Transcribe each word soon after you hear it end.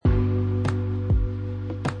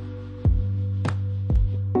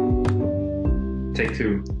Take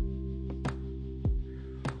two.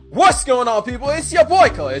 What's going on, people? It's your boy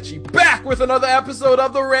Kalechi back with another episode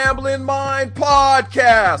of the Ramblin' Mind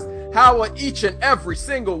Podcast. How are each and every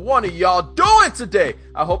single one of y'all doing today?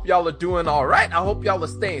 I hope y'all are doing all right. I hope y'all are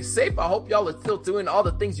staying safe. I hope y'all are still doing all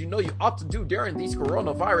the things you know you ought to do during these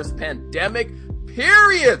coronavirus pandemic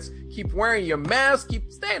periods. Keep wearing your mask, keep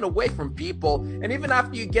staying away from people, and even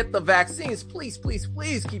after you get the vaccines, please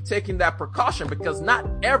keep taking that precaution, because not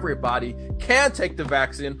everybody can take the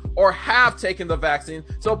vaccine or have taken the vaccine,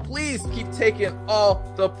 so please keep taking all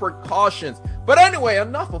the precautions. But anyway,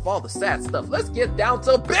 enough of all the sad stuff. Let's get down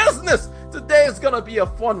to business. Today is gonna be a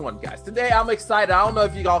fun one, guys. Today I'm excited. I don't know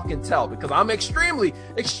if you all can tell, because I'm extremely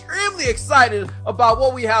excited about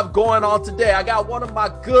what we have going on today. I got one of my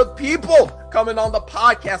good people coming on the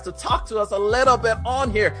podcast to talk to us a little bit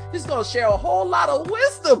on here. He's going to share a whole lot of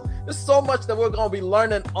wisdom. There's so much that we're going to be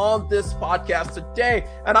learning on this podcast today,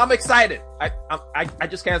 and I'm excited. I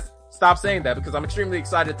just can't stop saying that, because I'm extremely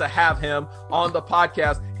excited to have him on the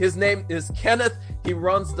podcast. His name is Kenneth. He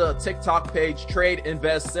runs the TikTok page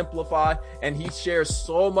TradeInvestSimplify, and he shares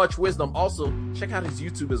so much wisdom. Also, check out his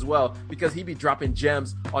YouTube as well, because he be dropping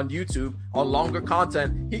gems on YouTube on longer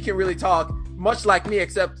content. He can really talk much like me,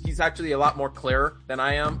 except he's actually a lot more clearer than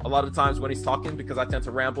I am a lot of times when he's talking, because I tend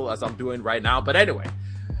to ramble as I'm doing right now. But anyway,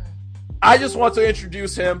 I just want to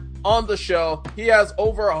introduce him on the show. He has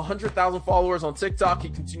over 100,000 followers on TikTok. He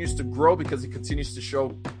continues to grow because he continues to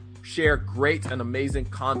share great and amazing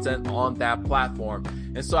content on that platform.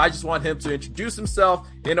 And so I just want him to introduce himself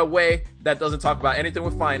in a way that doesn't talk about anything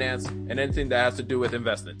with finance and anything that has to do with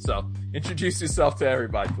investment. So introduce yourself to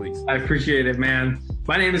everybody, please. I appreciate it, man.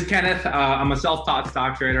 My name is Kenneth. I'm a self-taught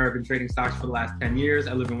stock trader. I've been trading stocks for the last 10 years.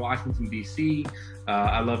 I live in Washington, D.C.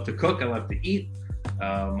 I love to cook. I love to eat.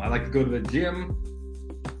 I like to go to the gym.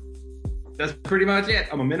 That's pretty much it.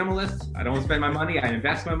 I'm a minimalist. I don't spend my money. I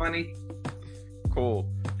invest my money. Cool.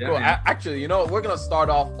 Actually, you know what? We're going to start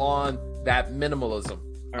off on that minimalism.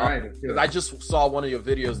 All right. Because I just saw one of your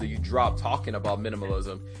videos that you dropped talking about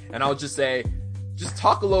minimalism. And I would just say, just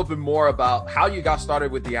talk a little bit more about how you got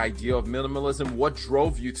started with the idea of minimalism. What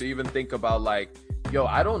drove you to even think about, like, yo,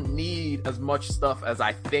 I don't need as much stuff as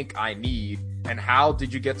I think I need? And how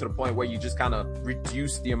did you get to the point where you just kind of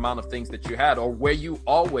reduced the amount of things that you had? Or were you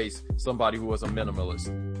always somebody who was a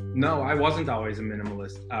minimalist? No, I wasn't always a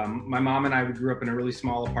minimalist. My mom and I grew up in a really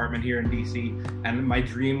small apartment here in DC, and my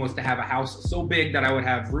dream was to have a house so big that I would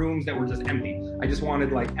have rooms that were just empty. I just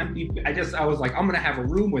wanted like empty. I was like, I'm gonna have a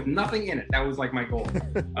room with nothing in it. That was like my goal.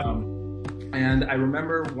 And I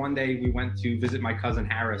remember one day we went to visit my cousin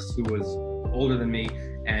Harris, who was older than me,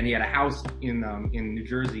 and he had a house in New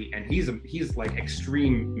Jersey, and he's like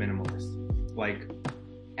extreme minimalist. Like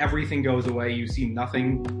everything goes away. You see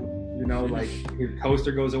nothing. You know, like his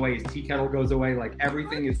toaster goes away, his tea kettle goes away, like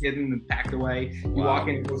everything is hidden and packed away. You walk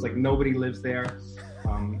in, it was like nobody lives there.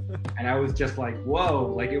 And I was just like,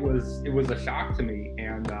 whoa, like it was a shock to me.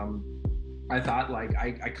 And I thought like,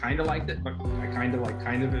 I kind of liked it, but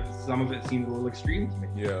some of it seemed a little extreme to me.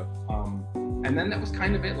 Yeah. And then that was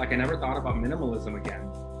kind of it. Like I never thought about minimalism again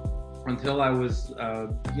until I was, a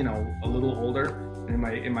little older, in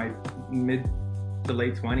my mid to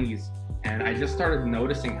late 20s. And I just started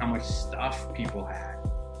noticing how much stuff people had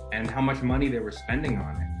and how much money they were spending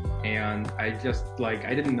on it. And I just like,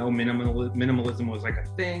 I didn't know minimalism was like a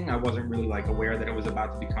thing. I wasn't really like aware that it was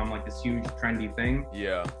about to become like this huge trendy thing.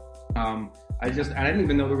 Yeah. I didn't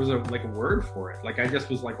even know there was a word for it. Like, I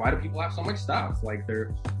just was like, why do people have so much stuff? Like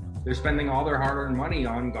they're spending all their hard-earned money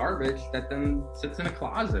on garbage that then sits in a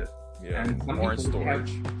closet. Yeah. And some or in people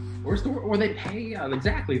storage. Or they pay.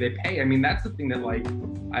 Exactly, they pay. I mean, that's the thing that like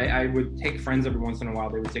I would take friends every once in a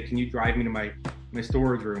while. They would say, "Can you drive me to my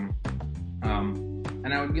storage room?"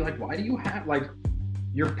 And I would be like, "Why do you have like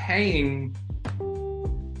you're paying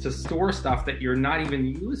to store stuff that you're not even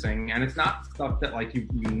using, and it's not stuff that like you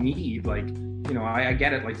need." Like, you know, I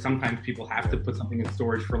get it. Like sometimes people have to put something in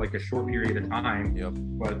storage for like a short period of time. Yep.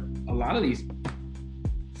 But a lot of these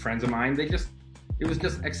friends of mine, it was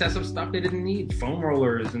just excessive stuff they didn't need, foam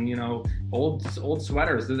rollers and, you know, old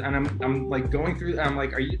sweaters. And I'm like going through, I'm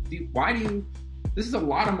like, this is a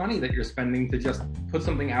lot of money that you're spending to just put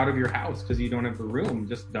something out of your house because you don't have the room.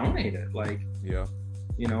 Just donate it. Like, yeah,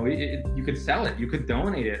 you know, you could sell it. You could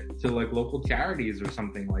donate it to like local charities or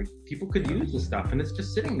something. Like people could use this stuff and it's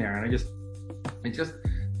just sitting there. And it's just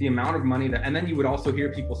the amount of money and then you would also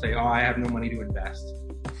hear people say, oh, I have no money to invest.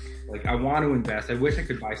 Like, I want to invest. I wish I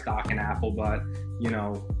could buy stock in Apple, but, you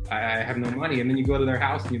know, I have no money. And then you go to their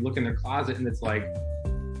house and you look in their closet and it's like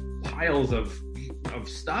piles of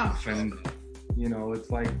stuff. And, you know, it's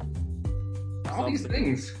like, all these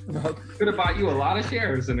things could have bought you a lot of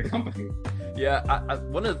shares in a company. Yeah,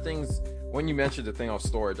 one of the things, when you mentioned the thing of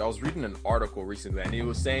storage, I was reading an article recently, and it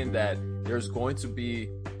was saying that there's going to be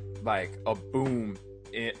like a boom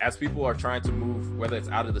as people are trying to move, whether it's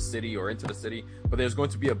out of the city or into the city, but there's going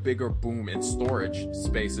to be a bigger boom in storage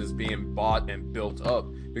spaces being bought and built up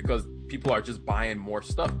because people are just buying more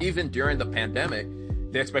stuff. Even during the pandemic,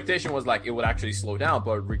 the expectation was like it would actually slow down,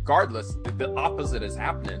 but regardless, the opposite is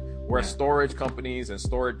happening, where storage companies and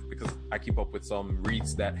storage, because I keep up with some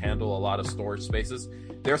REITs that handle a lot of storage spaces,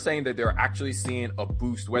 they're saying that they're actually seeing a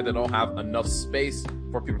boost where they don't have enough space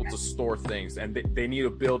for people to store things, and they need to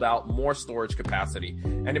build out more storage capacity.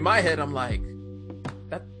 And in my head, I'm like,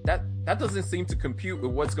 that doesn't seem to compute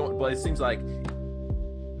with what's going, but it seems like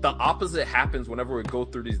the opposite happens whenever we go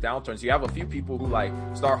through these downturns. You have a few people who like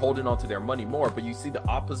start holding on to their money more, but you see the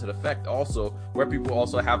opposite effect also, where people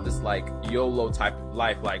also have this like YOLO type of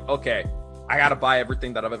life, like, okay, I gotta buy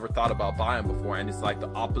everything that I've ever thought about buying before. And it's like the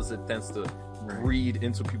opposite tends to breed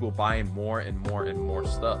into people buying more and more and more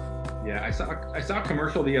stuff. Yeah, I saw a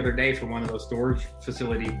commercial the other day for one of those storage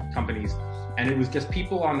facility companies, and it was just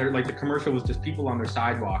people on their, like, the commercial was just people on their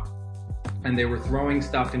sidewalk, and they were throwing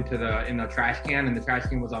stuff in the trash can, and the trash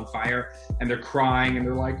can was on fire, and they're crying, and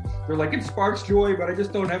they're like it sparks joy, but I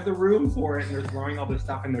just don't have the room for it, and they're throwing all this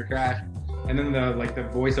stuff in their trash. And then the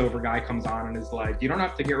voiceover guy comes on and is like, you don't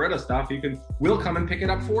have to get rid of stuff, we'll come and pick it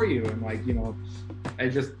up for you. And like, you know, I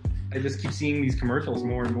just keep seeing these commercials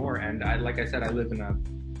more and more. And like I said, I live in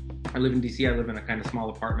DC. I live in a kind of small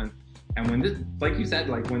apartment, and when this, like you said,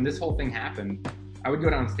 like when this whole thing happened, I would go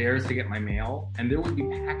downstairs to get my mail, and there would be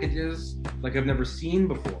packages like I've never seen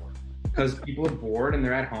before, because people are bored and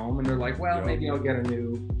they're at home and they're like, well, maybe I'll get a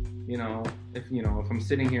new, if I'm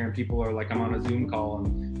sitting here and people are like, I'm on a Zoom call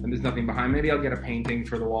and there's nothing behind, maybe I'll get a painting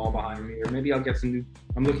for the wall behind me, or maybe I'll get some new,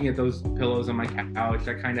 I'm looking at those pillows on my couch,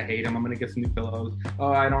 I kind of hate them, I'm going to get some new pillows.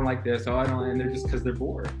 Oh, I don't like this. Oh, I don't, and they're just because they're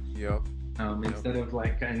bored. Yep. Instead of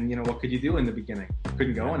like, and what could you do in the beginning?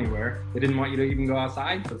 Couldn't go anywhere. They didn't want you to even go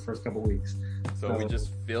outside for the first couple of weeks. So we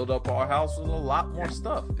just filled up our house with a lot more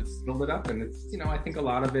stuff. It's filled it up, and it's, I think a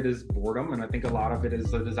lot of it is boredom, and I think a lot of it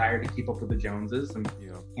is a desire to keep up with the Joneses, and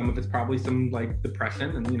some of it's probably some like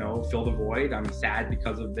depression and fill the void. I'm sad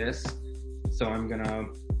because of this, so I'm gonna,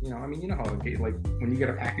 how like when you get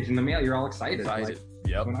a package in the mail, you're all excited. Like,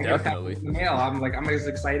 yep, when I definitely. Get a mail, I'm as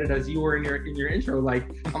excited as you were in your intro. Like,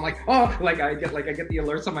 I'm like, oh, like I get the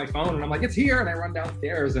alerts on my phone, and I'm like, it's here, and I run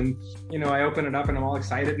downstairs, and I open it up, and I'm all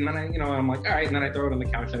excited, and then I'm like, all right, and then I throw it on the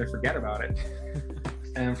couch and I forget about it.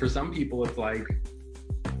 And for some people, it's like,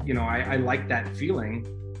 I like that feeling,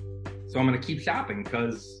 so I'm gonna keep shopping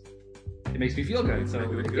because it makes me feel good. So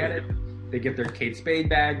they get it. They get their Kate Spade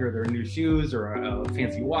bag or their new shoes or a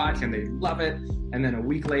fancy watch, and they love it. And then a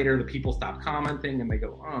week later, the people stop commenting, and they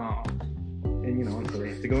go, oh. And, so they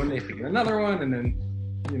have to go and they have to get another one. And then,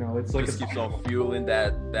 it's like... Just keeps on fueling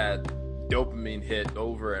that dopamine hit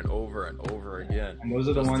over and over and over again. And those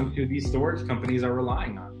are the ones who these storage companies are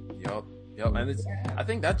relying on. Yep. And I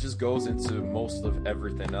think that just goes into most of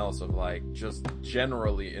everything else of like, just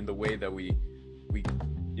generally in the way that we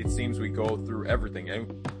it seems we go through everything.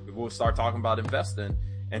 And we'll start talking about investing,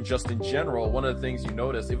 and just in general, one of the things you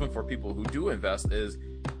notice, even for people who do invest, is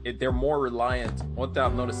they're more reliant. One thing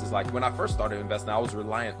I've noticed is like when I first started investing, I was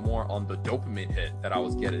reliant more on the dopamine hit that I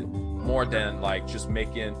was getting, more than like just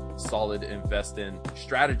making solid investing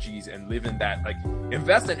strategies and living that. Like,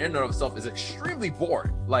 investing in and of itself is extremely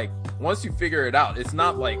boring. Like, once you figure it out, it's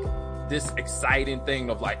not like this exciting thing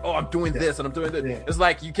of like, oh, I'm doing this and I'm doing this. It's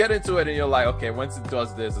like you get into it and you're like, okay, once it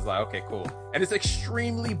does this, it's like, okay, cool. And it's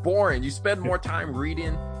extremely boring. You spend more time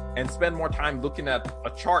reading and spend more time looking at a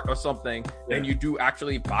chart or something than you do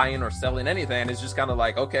actually buying or selling anything. And it's just kind of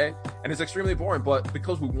like, okay. And it's extremely boring, but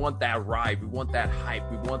because we want that ride, we want that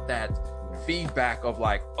hype, we want that feedback of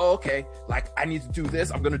like, oh, okay, like I need to do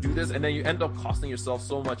this, I'm going to do this. And then you end up costing yourself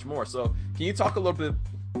so much more. So can you talk a little bit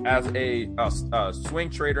as a swing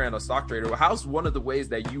trader and a stock trader, how's one of the ways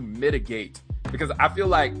that you mitigate? Because I feel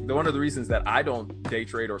like one of the reasons that I don't day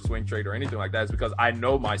trade or swing trade or anything like that is because I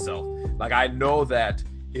know myself. Like, I know that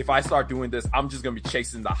if I start doing this, I'm just going to be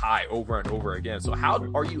chasing the high over and over again. So how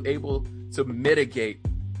are you able to mitigate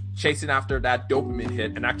chasing after that dopamine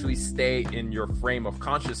hit and actually stay in your frame of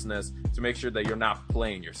consciousness to make sure that you're not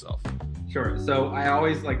playing yourself? Sure. So I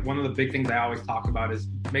always, like, one of the big things I always talk about is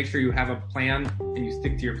make sure you have a plan and you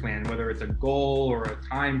stick to your plan, whether it's a goal or a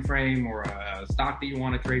time frame or a stock that you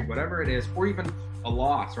want to trade, whatever it is, or even a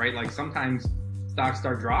loss, right? Like, sometimes stocks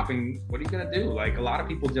start dropping. What are you going to do? Like, a lot of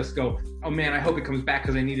people just go, oh man, I hope it comes back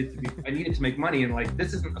because I need it to make money. And like,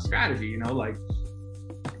 this isn't a strategy, like,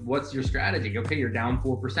 what's your strategy? Okay, you're down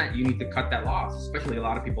 4%. You need to cut that loss, especially a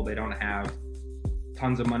lot of people, they don't have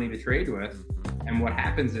tons of money to trade with. And what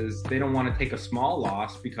happens is they don't want to take a small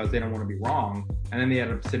loss because they don't want to be wrong. And then they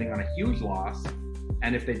end up sitting on a huge loss.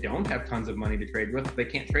 And if they don't have tons of money to trade with, they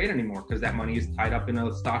can't trade anymore because that money is tied up in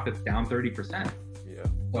a stock that's down 30%. Yeah.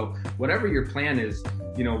 So whatever your plan is,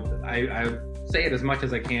 you know, I say it as much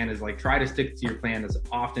as I can is like, try to stick to your plan as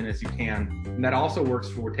often as you can. And that also works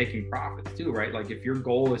for taking profits too, right? Like if your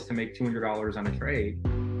goal is to make $200 on a trade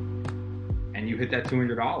and you hit that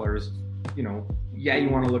 $200, you know, yeah, you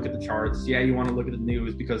want to look at the charts. Yeah, you want to look at the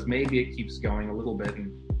news because maybe it keeps going a little bit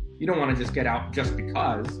and you don't want to just get out just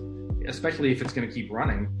because, especially if it's going to keep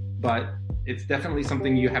running. But it's definitely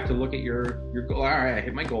something you have to look at your goal. All right, I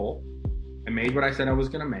hit my goal. I made what I said I was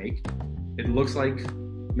going to make. It looks like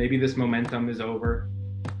maybe this momentum is over.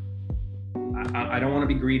 I don't want to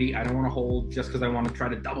be greedy. I don't want to hold just because I want to try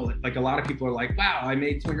to double it. Like a lot of people are like, wow, I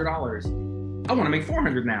made $200. I want to make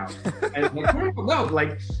 400 now. And it's like, no,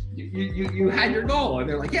 like you had your goal, and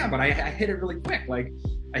they're like, yeah, but I hit it really quick. Like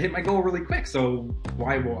I hit my goal really quick, so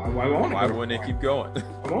why won't it? Why wouldn't it keep going?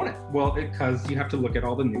 Why won't it? Well, because you have to look at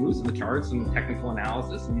all the news and the charts and the technical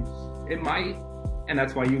analysis, and it might, and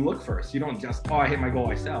that's why you look first. You don't just, I hit my goal,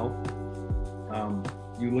 I sell.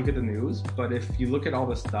 You look at the news, but if you look at all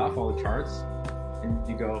the stuff, all the charts, and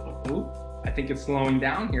you go, ooh, I think it's slowing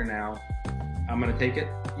down here now. I'm going to take it.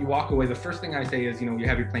 You walk away. The first thing I say is, you know, you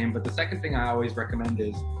have your plan. But the second thing I always recommend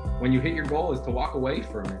is when you hit your goal is to walk away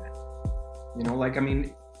for a minute. You know, like, I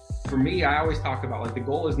mean, for me, I always talk about like the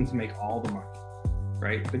goal isn't to make all the money,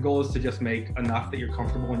 right? The goal is to just make enough that you're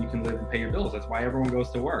comfortable and you can live and pay your bills. That's why everyone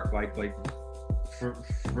goes to work. Like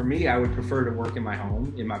for me, I would prefer to work in my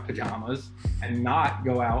home, in my pajamas, and not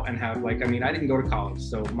go out and have like, I mean, I didn't go to college.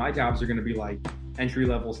 So my jobs are going to be like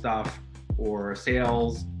entry-level stuff or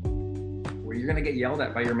sales, where you're going to get yelled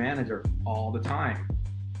at by your manager all the time.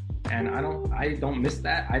 And I don't miss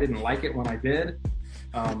that. I didn't like it when I did.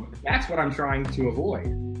 That's what I'm trying to avoid.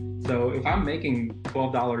 So if I'm making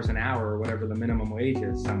 $12 an hour or whatever the minimum wage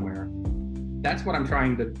is somewhere, that's what I'm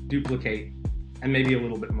trying to duplicate and maybe a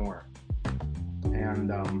little bit more.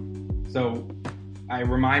 And so I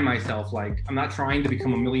remind myself, like, I'm not trying to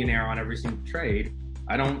become a millionaire on every single trade.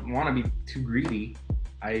 I don't want to be too greedy.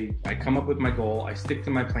 I come up with my goal. I stick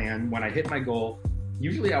to my plan. When I hit my goal,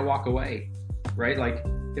 usually I walk away, right? Like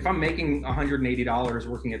if I'm making $180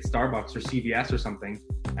 working at Starbucks or CVS or something,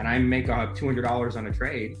 and I make $200 on a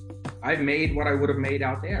trade, I've made what I would have made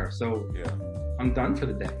out there. So yeah, I'm done for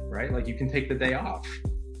the day, right? Like you can take the day off.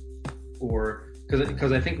 Or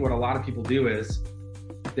because I think what a lot of people do is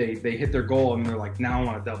they hit their goal and they're like, now I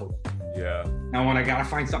want to double it. Yeah. Now I got to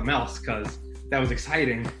find something else because that was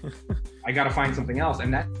exciting. I got to find something else.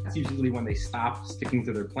 And that's usually when they stop sticking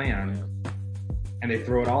to their plan and they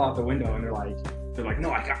throw it all out the window and they're like,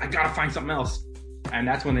 no, I got to find something else. And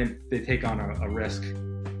that's when they take on a risk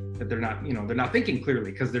that they're not thinking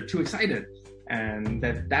clearly because they're too excited. And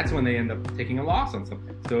that's when they end up taking a loss on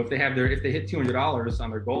something. So if they hit $200 on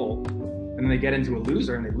their goal and then they get into a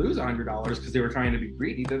loser and they lose $100 because they were trying to be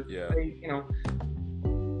greedy, they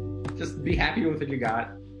just be happy with what you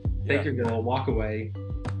got. Take your goal, walk away.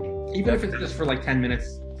 Even if it's just for like 10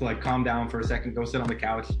 minutes to like calm down for a second, go sit on the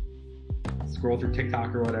couch, scroll through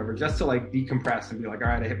TikTok or whatever, just to like decompress and be like, all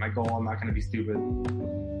right, I hit my goal. I'm not going to be stupid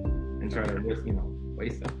and try to just,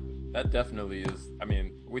 waste it. That definitely is. I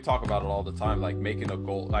mean, we talk about it all the time, like making a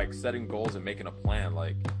goal, like setting goals and making a plan.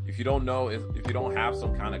 Like if you don't know, if you don't have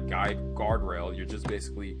some kind of guardrail, you're just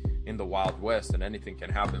basically in the Wild West and anything can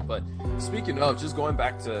happen. But speaking of, just going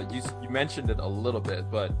back to, you mentioned it a little bit,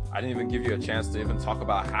 but I didn't even give you a chance to even talk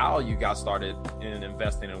about how you got started in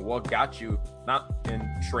investing and what got you, not in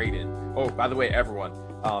trading. Oh, by the way, everyone,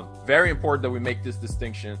 very important that we make this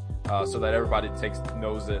distinction so that everybody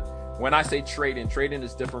knows it. When I say trading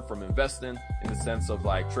is different from investing in the sense of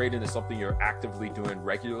like trading is something you're actively doing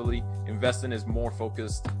regularly. Investing is more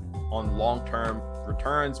focused on long-term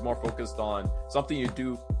returns, more focused on something you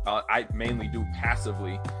do. I mainly do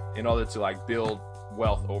passively in order to like build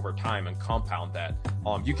wealth over time and compound that.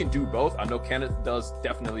 You can do both. I know Kenneth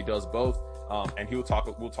definitely does both. And we'll talk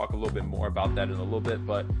a little bit more about that in a little bit,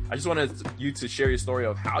 but I just wanted you to share your story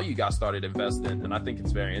of how you got started investing. And I think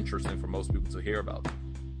it's very interesting for most people to hear about.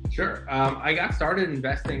 Sure. I got started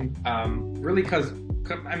investing really because,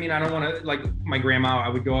 I mean, I don't want to, like my grandma, I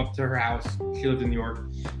would go up to her house. She lived in New York,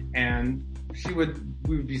 and we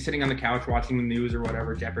would be sitting on the couch watching the news or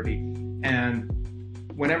whatever, Jeopardy. And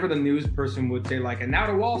whenever the news person would say like, and now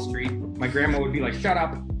to Wall Street, my grandma would be like, shut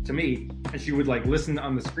up. to me, and she would like listen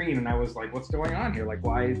on the screen, and I was like, what's going on here? Like,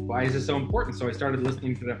 why is this so important? So I started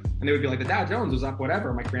listening to them, and they would be like, the Dow Jones was up,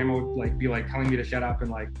 whatever. My grandma would like be like telling me to shut up, and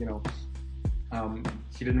like, you know,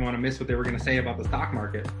 she didn't want to miss what they were going to say about the stock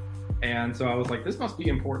market. And so I was like, this must be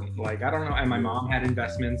important. Like, I don't know. And my mom had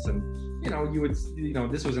investments, and you know,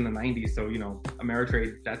 this was in the 90s, so you know,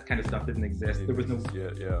 Ameritrade, that kind of stuff didn't exist. There was no,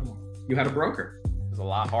 you had a broker. It was a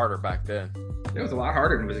lot harder back then. It was a lot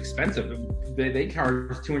harder, and it was expensive. They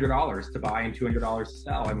charged $200 to buy and $200 to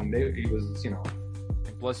sell. I mean, it was, you know.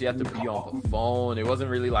 And plus, you had to be on the phone. It wasn't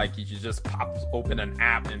really like you could just open an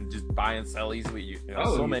app and just buy and sell easily. You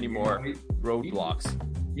know, so many more roadblocks.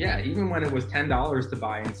 Yeah, even when it was $10 to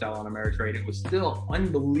buy and sell on Ameritrade, it was still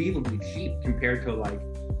unbelievably cheap compared to like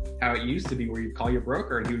how it used to be, where you'd call your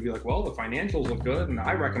broker and he would be like, well, the financials look good and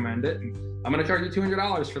I recommend it, and I'm going to charge you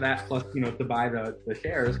 $200 for that, plus, you know, to buy the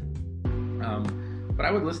shares. But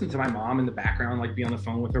I would listen to my mom in the background, like be on the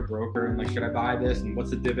phone with her broker and like, should I buy this, and what's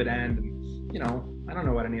the dividend? And, you know, I don't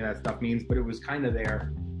know what any of that stuff means, but it was kind of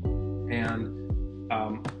there. And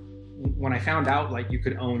when I found out like you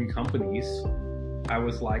could own companies, I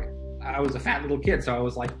was a fat little kid, so I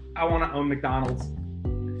was like, I want to own McDonald's.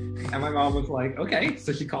 And my mom was like, okay.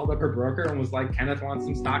 So she called up her broker and was like, Kenneth wants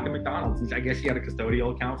some stock in McDonald's. And I guess she had a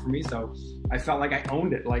custodial account for me, so I felt like I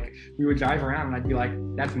owned it. Like, we would drive around and I'd be like,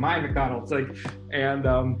 that's my McDonald's. Like, and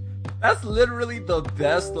that's literally the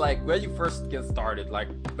best, like, when you first get started. Like,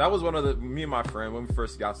 that was one of me and my friend, when we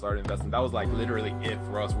first got started investing, that was like literally it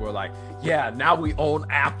for us. We were like, yeah, now we own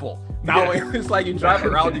Apple. Now it's like you drive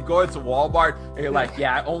around, you go into Walmart, and you're like,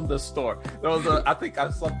 yeah, I own this store. There was I think I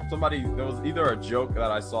saw somebody, there was either a joke that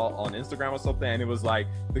I saw on Instagram or something, and it was like,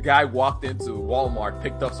 the guy walked into Walmart,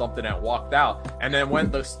 picked up something and walked out. And then when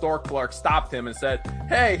the store clerk stopped him and said,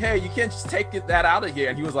 hey, you can't just take that out of here.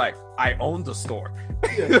 And he was like, I own the store.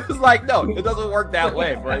 It was like, no, it doesn't work that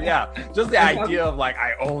way. But yeah, just the idea of like,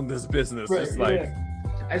 I own this business. Right, just like... Yeah.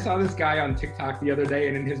 I saw this guy on TikTok the other day,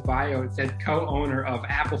 and in his bio it said co-owner of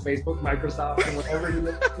Apple, Facebook, Microsoft, and whatever he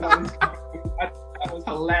lived on. That was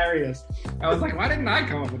hilarious. I was like, why didn't I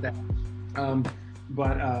come up with that?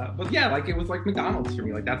 But yeah, like, it was like McDonald's for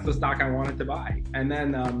me. Like, that's the stock I wanted to buy. And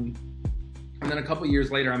then a couple years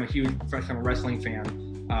later, I'm a huge professional wrestling fan.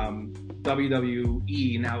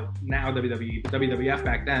 WWE, now WWE, but WWF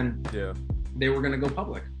back then, they were going to go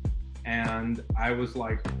public. And I was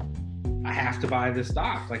like, I have to buy this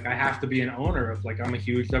stock. Like, I have to be an owner of, like, I'm a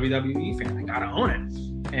huge WWE fan. I gotta own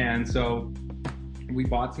it. And so we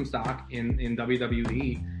bought some stock in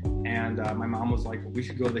WWE, and my mom was like, we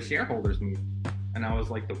should go to the shareholders meeting. And I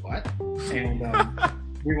was like, the what? And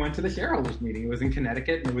we went to the shareholders meeting. It was in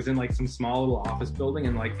Connecticut, and it was in like some small little office building,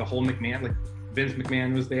 and like the whole McMahon, like Vince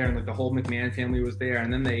McMahon was there, and like the whole McMahon family was there.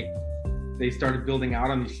 And then they started building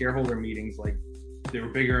out on these shareholder meetings. Like, they were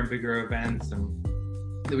bigger and bigger events, and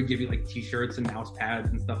they would give you like t-shirts and mouse pads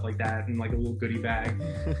and stuff like that, and like a little goodie bag.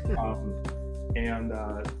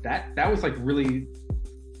 That was like really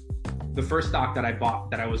the first stock that I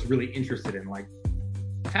bought that I was really interested in. Like,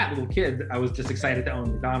 fat little kid, I was just excited to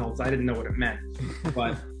own McDonald's. I didn't know what it meant.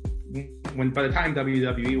 But by the time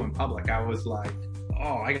WWE went public, I was like,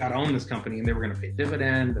 oh, I got to own this company, and they were going to pay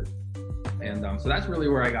dividend. And so that's really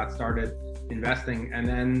where I got started investing. And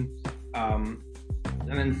then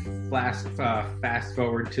fast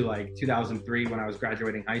forward to like 2003 when I was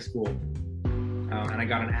graduating high school, and I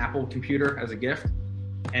got an Apple computer as a gift,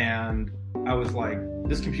 and I was like,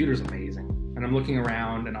 this computer's amazing. And I'm looking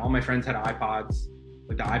around, and all my friends had iPods.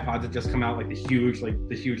 Like, the iPods had just come out, like the huge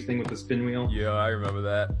thing with the spin wheel. Yeah, I remember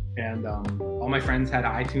that. And all my friends had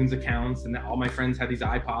iTunes accounts, and all my friends had these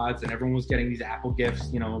iPods, and everyone was getting these Apple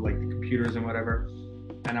gifts, you know, like the computers and whatever.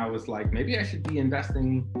 And I was like, maybe I should be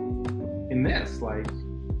investing in this. Like,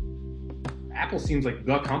 Apple seems like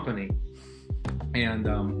the company. And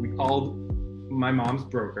we called my mom's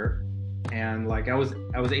broker, and like I was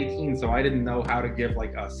 18, so I didn't know how to give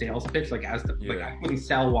like a sales pitch. Like, like, I couldn't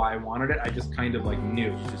sell why I wanted it. I just kind of like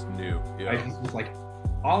knew. You just knew. Yeah. I just was like,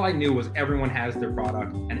 all I knew was everyone has their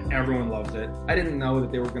product and everyone loves it. I didn't know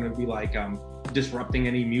that they were going to be like disrupting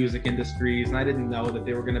any music industries, and I didn't know that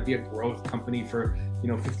they were going to be a growth company for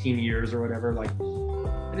 15 years or whatever. Like,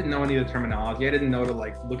 I didn't know any of the terminology. I didn't know to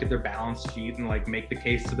like look at their balance sheet and like make the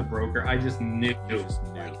case to the broker. I just knew.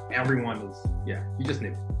 Like, everyone was, you just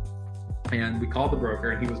knew. And we called the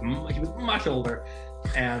broker, and he was much older,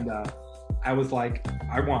 and I was like,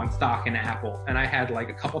 I want stock in Apple. And I had like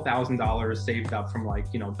a couple $1,000s saved up from like,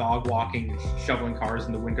 dog walking and shoveling cars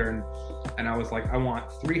in the winter. And I was like, I want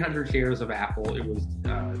 300 shares of Apple. It was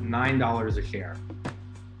 $9 a share.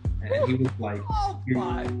 And he was like, oh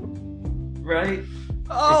my. Right?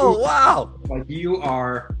 Oh, wow. Like, you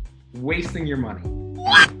are wasting your money.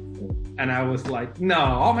 And I was like, no,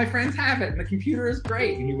 all my friends have it, and the computer is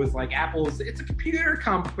great. And he was like, it's a computer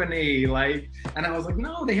company. Like, and I was like,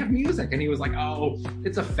 no, they have music. And he was like, oh,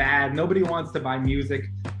 it's a fad. Nobody wants to buy music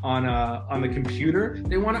on the computer.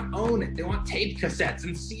 They want to own it. They want tape cassettes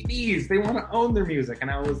and CDs. They want to own their music.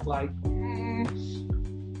 And I was like,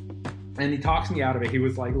 And he talks me out of it. He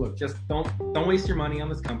was like, look, just don't waste your money on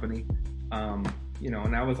this company.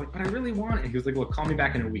 And I was like, but I really want it. And he was like, look, call me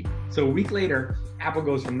back in a week. So a week later, Apple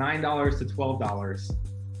goes from $9 to $12.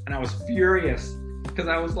 And I was furious because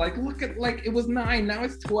I was like, look at, like, it was $9, now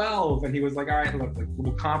it's $12. And he was like, all right, look,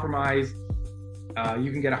 we'll compromise.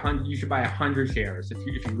 You can get 100, you should buy 100 shares. If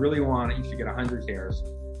you really want it, you should get 100 shares.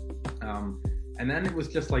 And then it was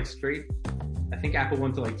just like straight, I think Apple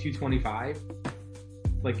went to like 225.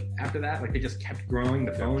 Like after that, like they just kept growing.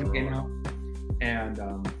 The phone came out. And,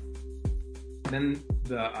 then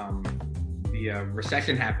the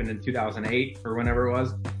recession happened in 2008 or whenever it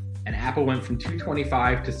was, and Apple went from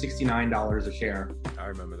 $225 to $69 a share. I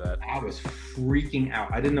remember that. I was freaking out.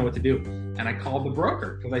 I didn't know what to do, and I called the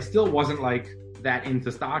broker because I still wasn't like that into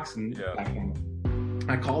stocks and back then.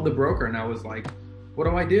 I called the broker and I was like, "What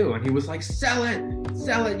do I do?" And he was like, "Sell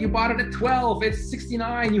it. You bought it at 12. It's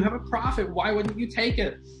 69. You have a profit. Why wouldn't you take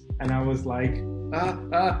it?" And I was like,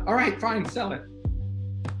 "All right, fine, sell it."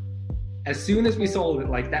 As soon as we sold it,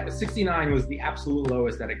 like that was 69 was the absolute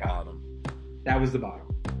lowest that it got. That was the bottom.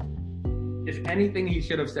 If anything, he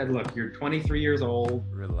should have said, look, you're 23 years old.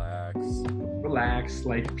 Relax.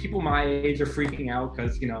 Like, people my age are freaking out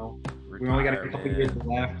because, we only got a couple years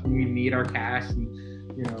left and we need our cash and,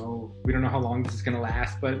 we don't know how long this is going to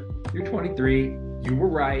last, but you're 23. You were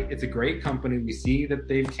right. It's a great company. We see that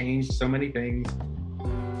they've changed so many things.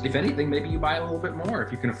 If anything, maybe you buy a little bit more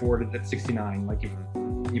if you can afford it at 69. Like, if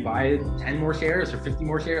you buy 10 more shares or 50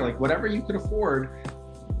 more shares, like whatever you could afford,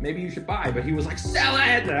 maybe you should buy. But he was like, sell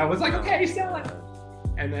it. And I was like, okay, sell it.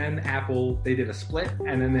 And then Apple, they did a split,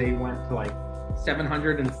 and then they went to like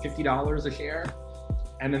 $750 a share.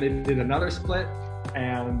 And then they did another split.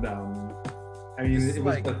 And it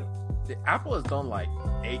was Apple has done like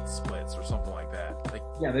 8 splits or something like that. Like,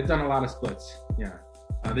 yeah, they've done a lot of splits. Yeah.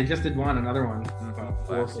 They just did another one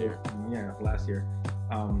last year. Yeah, last year.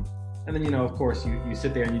 And then, of course, you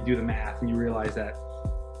sit there and you do the math and you realize that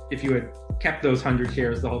if you had kept those 100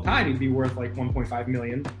 shares the whole time, you'd be worth like 1.5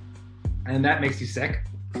 million. And that makes you sick,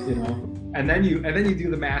 And then you do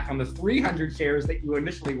the math on the 300 shares that you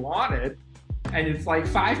initially wanted, and it's like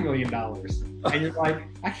 $5 million. And you're like,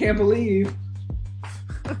 I can't believe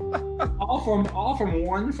all from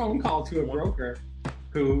one phone call to a broker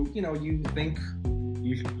who, you think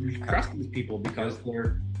you trust these people because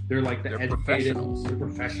they're like they're educated, they're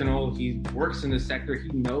professional. He works in the sector. He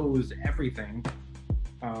knows everything.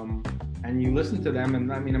 And you listen to them,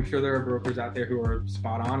 and I mean, I'm sure there are brokers out there who are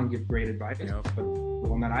spot on and give great advice. But the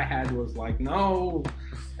one that I had was like, no.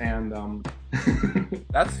 And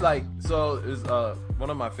that's like, so is one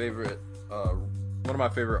of my favorite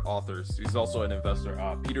authors. He's also an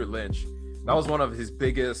investor, Peter Lynch. That was one of his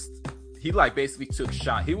biggest. He like basically took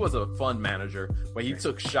shots. He was a fund manager, but he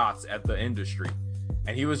took shots at the industry.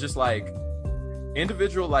 And he was just like,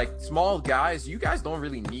 individual, like small guys, you guys don't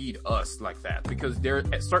really need us like that because there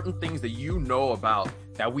are certain things that about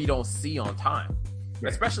that we don't see on time.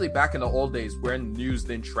 Right. Especially back in the old days when news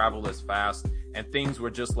didn't travel as fast and things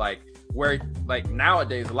were just like, where like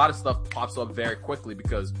nowadays, a lot of stuff pops up very quickly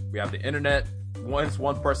because we have the internet. Once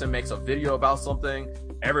one person makes a video about something,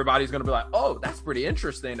 everybody's going to be like, oh, that's pretty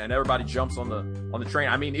interesting. And everybody jumps on the train.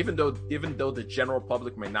 I mean, even though the general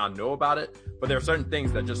public may not know about it, but there are certain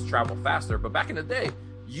things that just travel faster. But back in the day,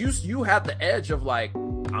 you had the edge of like,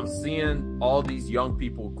 I'm seeing all these young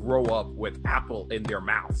people grow up with Apple in their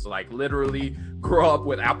mouths, like literally grow up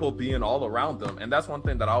with Apple being all around them. And that's one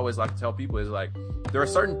thing that I always like to tell people is like, there are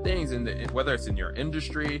certain things whether it's in your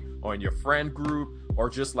industry or in your friend group or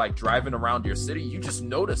just like driving around your city, you just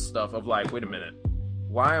notice stuff of like, wait a minute,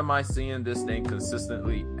 why am I seeing this thing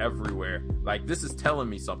consistently everywhere? Like, this is telling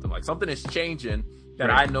me something, like something is changing that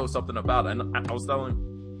I know something about. And I was talking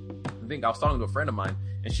to a friend of mine,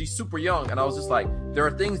 and she's super young. And I was just like, there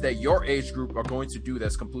are things that your age group are going to do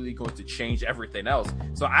that's completely going to change everything else.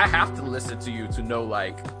 So I have to listen to you to know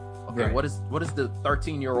like, okay, right. What is the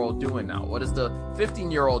 13-year-old doing now? What is the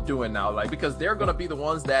 15-year-old doing now? Like, because they're going to be the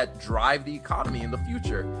ones that drive the economy in the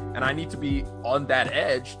future. And I need to be on that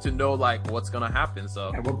edge to know like what's going to happen.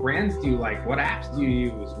 So what brands do you like? What apps do you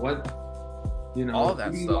use? You know, all that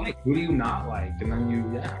who do you stuff. like? Who do you not like? And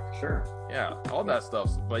then sure. Yeah, all that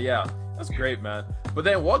stuff. But yeah, that's great, man. But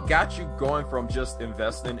then what got you going from just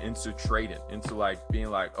investing into trading, into like being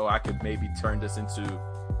like, oh, I could maybe turn this into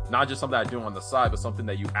not just something I do on the side, but something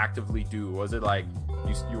that you actively do? Was it like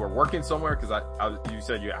you were working somewhere? Because you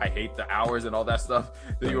said I hate the hours and all that stuff.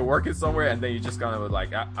 That you were working somewhere and then you just kind of were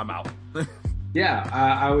like, I'm out. Yeah,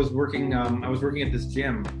 I was working. I was working at this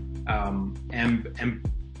gym, and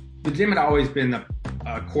the gym had always been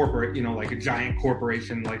a corporate, you know, like a giant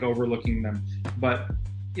corporation, like overlooking them. But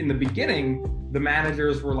in the beginning, the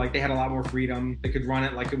managers were like, they had a lot more freedom. They could run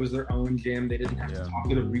it like it was their own gym. They didn't have to talk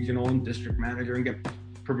to the regional and district manager and get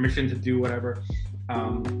permission to do whatever.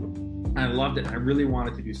 I loved it. I really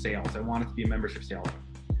wanted to do sales. I wanted to be a membership salesman.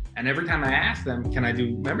 And every time I asked them, can I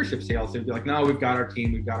do membership sales? They'd be like, no, we've got our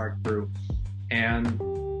team, we've got our crew. And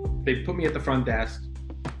they put me at the front desk.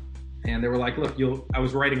 And they were like, look, I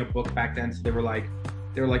was writing a book back then. So they were like,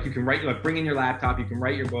 you can write, like, bring in your laptop, you can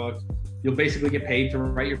write your book. You'll basically get paid to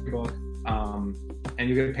write your book. And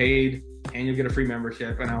you get paid and you'll get a free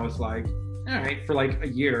membership. And I was like, all right, for like a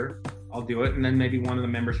year, I'll do it. And then maybe one of the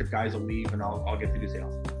membership guys will leave and I'll get to do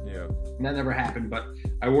sales. Yeah. And that never happened. But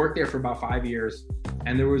I worked there for about 5 years.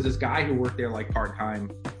 And there was this guy who worked there like part-time.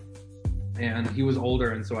 And he was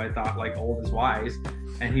older. And so I thought, like, old is wise.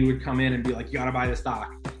 And he would come in and be like, you got to buy the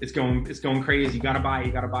stock. It's going crazy. You got to buy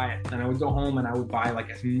it. And I would go home and I would buy like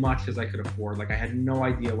as much as I could afford. Like, I had no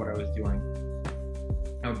idea what I was doing.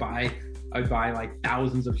 I'd buy like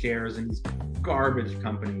thousands of shares in these garbage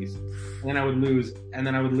companies. And then I would lose.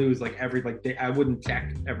 Like every day. I wouldn't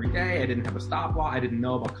check every day. I didn't have a stop loss. I didn't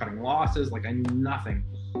know about cutting losses. Like, I knew nothing.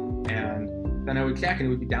 And then I would check and it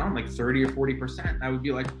would be down like 30 or 40%. I would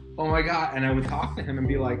be like, oh my God. And I would talk to him and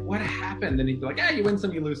be like, what happened? And he'd be like, yeah, you win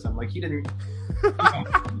some, you lose some. Like, he didn't.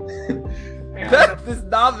 That is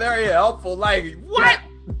not very helpful. Like, what? Yeah,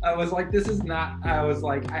 I was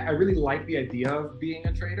like, I really like the idea of being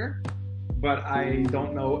a trader, but I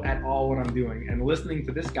don't know at all what I'm doing. And listening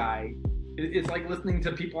to this guy, it's like listening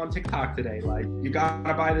to people on TikTok today. Like, you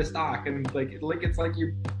gotta buy this stock, and like it's like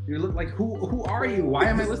you look like, who are you? Why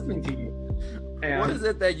am I listening to you? And what is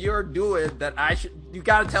it that you're doing that you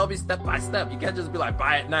gotta tell me step by step. You can't just be like,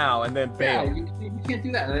 buy it now and then bail. Yeah, you can't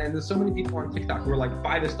do that. And there's so many people on TikTok who are like,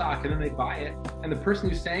 buy the stock, and then they buy it, and the person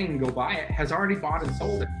who's saying go buy it has already bought and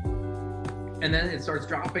sold it. And then it starts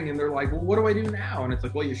dropping, and they're like, well, what do I do now? And it's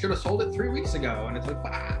like, well, you should have sold it 3 weeks ago. And it's like,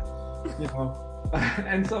 you know.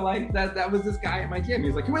 And so like that was this guy at my gym.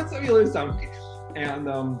 He's like, you win some, you lose some. And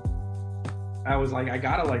I was like,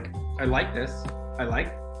 I like this. I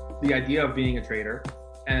like the idea of being a trader.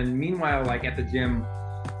 And meanwhile, like at the gym,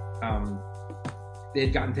 they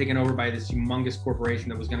had gotten taken over by this humongous corporation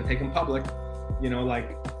that was going to take them public. You know,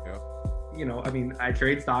 like, you know, I mean, I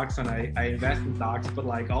trade stocks and I invest in stocks, but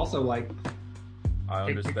like also like, I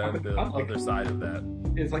understand the other side of that.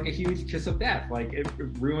 It's like a huge kiss of death. Like, it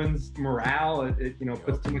ruins morale. It you know,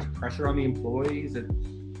 puts too much pressure on the employees. It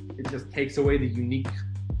just takes away the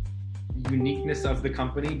uniqueness of the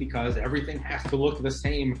company, because everything has to look the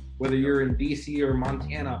same, whether you're in DC or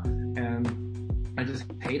Montana. And I just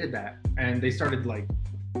hated that. And they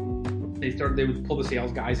would pull the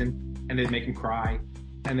sales guys in and they'd make them cry.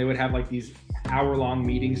 And they would have like these hour-long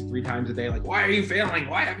meetings 3 times a day. Like, why are you failing?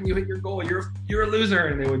 Why haven't you hit your goal? You're a loser.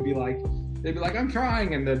 And they'd be like, I'm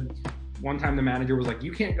trying. And then one time the manager was like,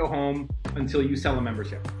 you can't go home until you sell a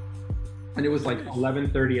membership. And it was like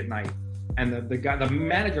 11:30 at night. And the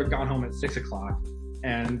manager had gone home at 6 o'clock.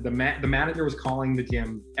 And the manager was calling the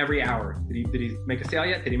gym every hour. Did he make a sale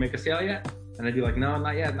yet? Did he make a sale yet? And I'd be like, no,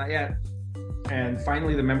 not yet. And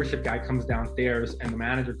finally the membership guy comes downstairs and the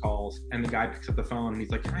manager calls, and the guy picks up the phone and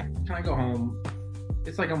he's like, can I go home?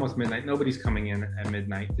 It's like almost midnight. Nobody's coming in at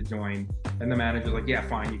midnight to join. And the manager's like, yeah,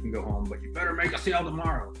 fine, you can go home, but you better make a sale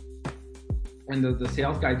tomorrow. And the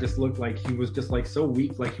sales guy just looked like he was just like so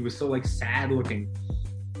weak, like he was so like sad looking.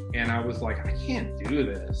 And I was like, I can't do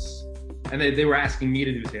this. And they were asking me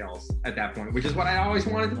to do sales at that point, which is what I always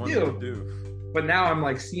wanted to do. But now I'm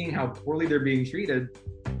like seeing how poorly they're being treated.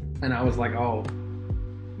 And I was like, oh,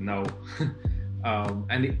 no.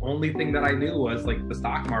 And the only thing that I knew was like the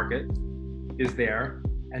stock market is there.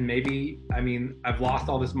 And maybe, I mean, I've lost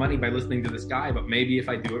all this money by listening to this guy, but maybe if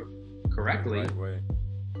I do it correctly, right way,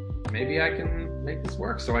 maybe I can make this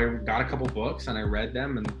work. So I got a couple books and I read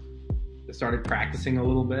them and started practicing a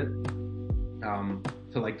little bit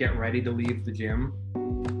to like get ready to leave the gym.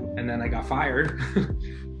 And then I got fired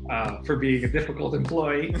for being a difficult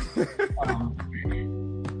employee.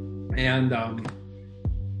 And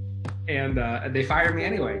they fired me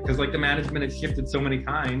anyway, because like the management had shifted so many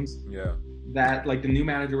times that like the new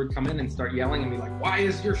manager would come in and start yelling at me like, why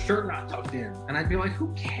is your shirt not tucked in? And I'd be like,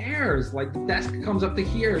 who cares? Like the desk comes up to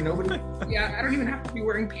here. Nobody, yeah, I don't even have to be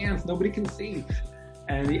wearing pants. Nobody can see.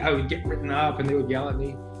 And I would get written up and they would yell at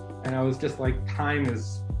me. And I was just like, time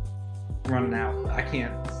is running out. I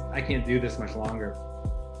can't do this much longer.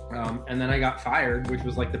 And then I got fired, which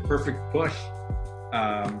was like the perfect push.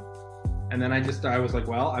 And then I was like,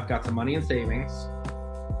 well, I've got some money in savings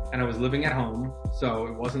and I was living at home. So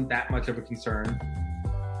it wasn't that much of a concern.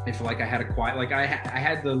 I feel like I had a quiet, like I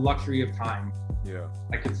had the luxury of time. Yeah.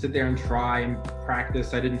 I could sit there and try and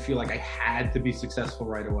practice. I didn't feel like I had to be successful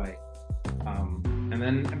right away. And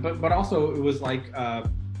then, but also it was like,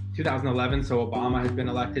 2011. So Obama had been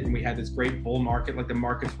elected and we had this great bull market, like the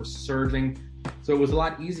markets were surging. So it was a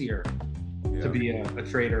lot easier to be a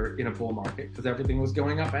trader in a bull market because everything was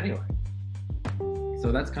going up anyway.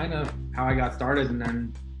 So that's kind of how I got started, and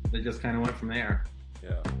then it just kind of went from there.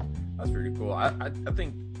 Yeah, that's pretty cool. I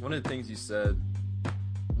think one of the things you said,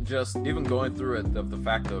 just even going through it, the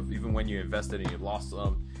fact of even when you invested and you lost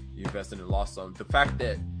some, the fact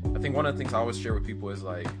that I think one of the things I always share with people is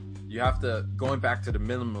like, you have to, going back to the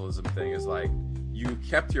minimalism thing, is like, you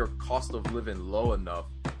kept your cost of living low enough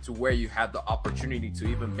to where you had the opportunity to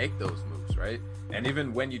even make those moves, right? And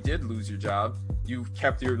even when you did lose your job, you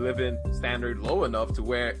kept your living standard low enough to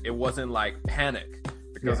where it wasn't like panic.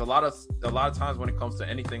 Because a lot of times when it comes to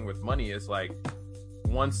anything with money, it's like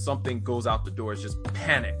once something goes out the door, it's just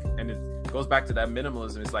panic. And it goes back to that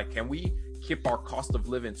minimalism. It's like, can we keep our cost of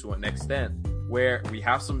living to an extent where we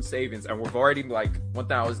have some savings and we've already, like, one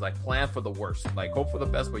thing I always like, plan for the worst, like hope for the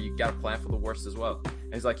best, but you got to plan for the worst as well.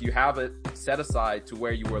 And it's like, you have it set aside to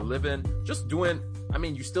where you were living, just doing, I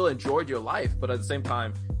mean, you still enjoyed your life, but at the same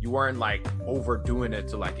time, you weren't like overdoing it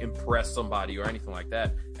to like impress somebody or anything like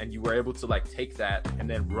that. And you were able to like take that and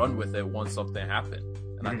then run with it once something happened.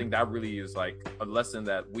 And I think that really is like a lesson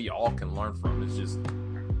that we all can learn from. It's just,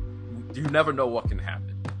 you never know what can happen.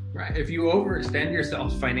 Right. If you overextend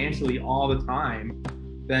yourself financially all the time,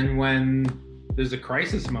 then when there's a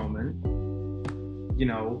crisis moment, you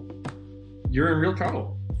know, you're in real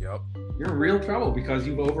trouble. Yep. You're in real trouble because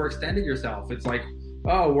you've overextended yourself. It's like,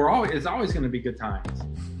 oh, it's always going to be good times.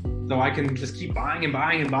 So I can just keep buying and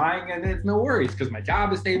buying and buying, and it's no worries because my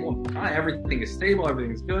job is stable. Everything is stable.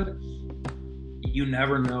 Everything is good. You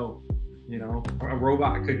never know. You know, a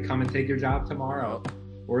robot could come and take your job tomorrow.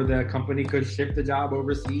 Or the company could shift the job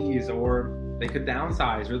overseas, or they could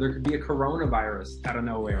downsize, or there could be a coronavirus out of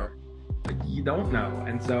nowhere. Like, you don't know.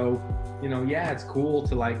 And so, you know, yeah, it's cool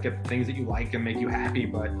to like get the things that you like and make you happy,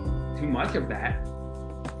 but too much of that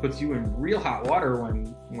puts you in real hot water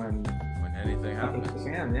when anything happens.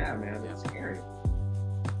 Yeah, man, it's scary.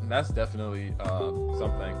 And that's definitely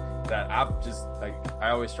something that I've just, like,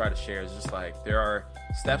 I always try to share is just like, there are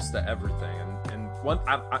steps to everything. And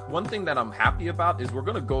one thing that I'm happy about is we're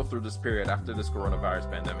going to go through this period after this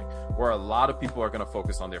coronavirus pandemic where a lot of people are going to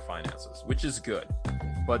focus on their finances, which is good.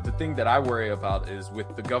 But the thing that I worry about is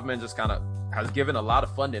with the government just kind of has given a lot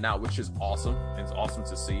of funding out, which is awesome. And it's awesome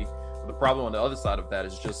to see. But the problem on the other side of that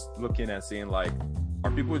is just looking and seeing, like,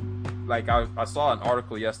 are people, like, I saw an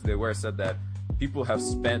article yesterday where it said that people have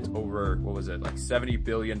spent over, what was it, like $70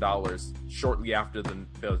 billion shortly after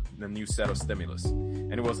the new set of stimulus.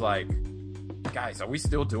 And it was like, guys, are we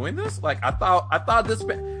still doing this? Like, I thought this,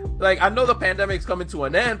 like, I know the pandemic's coming to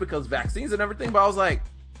an end because vaccines and everything, but I was like,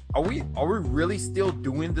 are we really still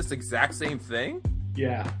doing this exact same thing?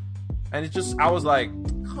 Yeah. And it just, I was like,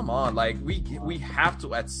 come on, like, we have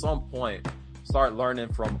to at some point start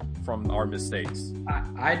learning from our mistakes.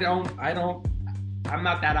 I'm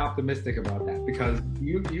not that optimistic about that because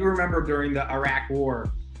you remember during the Iraq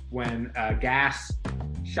War when gas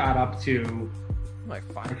shot up to like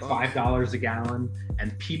 $5 a gallon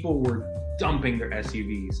and people were dumping their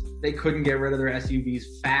SUVs. They couldn't get rid of their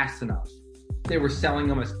SUVs fast enough. They were selling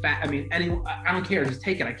them as fast. I mean, I don't care. Just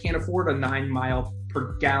take it. I can't afford a 9 mile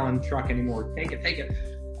per gallon truck anymore. Take it.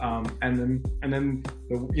 And then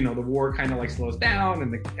the war kind of like slows down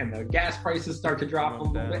and the gas prices start to drop a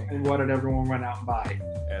little bit. And what did everyone run out and buy?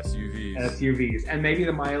 SUVs. And maybe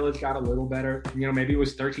the mileage got a little better. You know, maybe it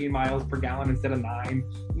was 13 miles per gallon instead of 9.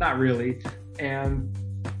 Not really. And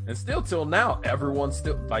still till now, everyone's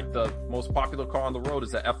still, like, the most popular car on the road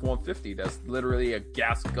is the F-150. That's literally a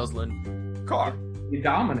gas guzzling car. They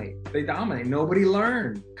dominate. Nobody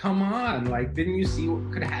learned. Come on. Like, didn't you see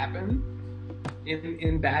what could happen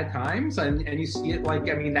in bad times? And you see it, like,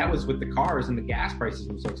 I mean, that was with the cars and the gas prices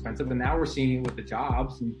were so expensive. And now we're seeing it with the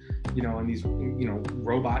jobs and, you know, and these, you know,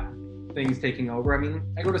 robot things taking over. I mean,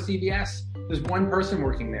 I go to CVS, there's one person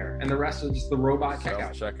working there and the rest is just the robot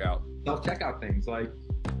self-checkout things. Like,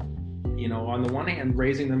 on the one hand,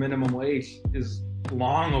 raising the minimum wage is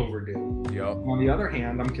long overdue. Yep. On the other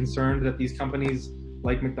hand, I'm concerned that these companies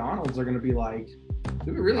like McDonald's are going to be like,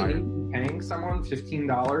 do we really need to be paying someone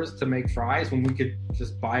 $15 to make fries when we could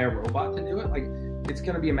just buy a robot to do it? Like, it's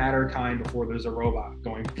going to be a matter of time before there's a robot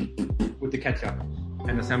going with the ketchup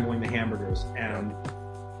and assembling the hamburgers. And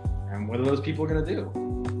what are those people going to do?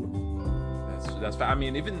 That's I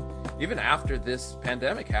mean, even after this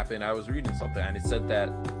pandemic happened, I was reading something and it said that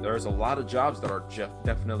there's a lot of jobs that are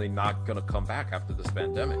definitely not going to come back after this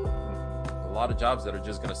pandemic. A lot of jobs that are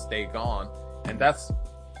just going to stay gone. And that's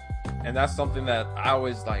something that I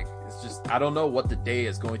always like. It's just, I don't know what the day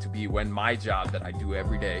is going to be when my job that I do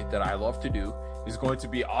every day, that I love to do, is going to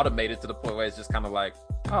be automated to the point where it's just kind of like,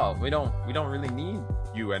 oh, we don't really need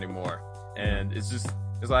you anymore. And it's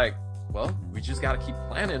like, well, we just got to keep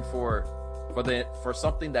planning for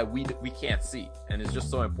something that we can't see. And it's just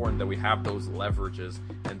so important that we have those leverages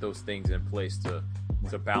and those things in place to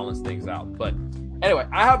balance things out. But anyway,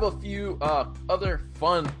 I have a few other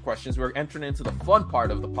fun questions. We're entering into the fun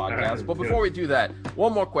part of the podcast. But before we do that,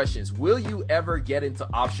 one more question. Will you ever get into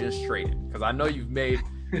options trading? Because I know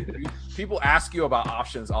people ask you about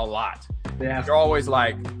options a lot. You're always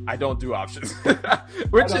like, I don't do options. And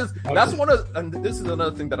this is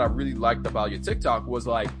another thing that I really liked about your TikTok was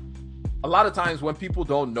like, a lot of times when people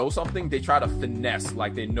don't know something, they try to finesse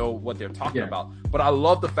like they know what they're talking about. But I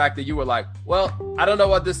love the fact that you were like, well, I don't know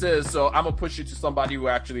what this is, so I'm going to push you to somebody who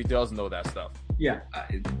actually does know that stuff. Yeah.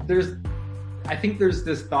 I think there's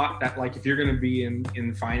this thought that like if you're going to be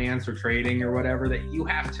in finance or trading or whatever, that you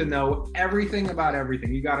have to know everything about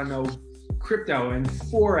everything. You got to know crypto and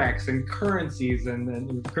Forex and currencies,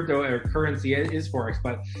 and crypto or currency is Forex,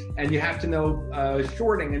 and you have to know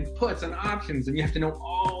shorting and puts and options, and you have to know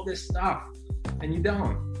all this stuff, and you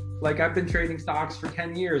don't. Like, I've been trading stocks for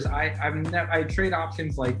 10 years. I trade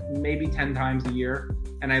options like maybe 10 times a year,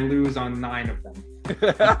 and I lose on 9 of them.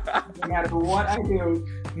 No matter what I do,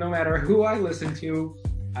 no matter who I listen to,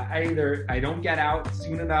 I don't get out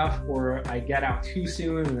soon enough, or I get out too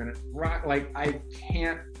soon, and then I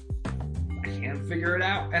can't figure it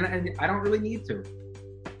out, and I don't really need to.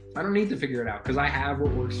 I don't need to figure it out because I have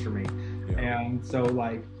what works for me. Yeah. And so,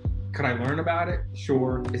 like, could I learn about it?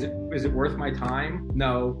 Sure. Is it worth my time?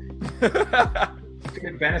 No. Could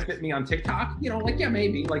it benefit me on TikTok?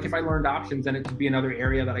 Maybe. Like, if I learned options, then it could be another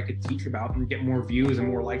area that I could teach about and get more views and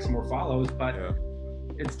more likes and more follows. But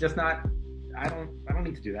it's just not. I don't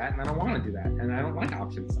need to do that, and I don't want to do that, and I don't like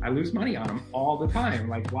options. I lose money on them all the time.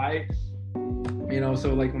 Like, why?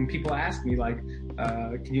 So like when people ask me like,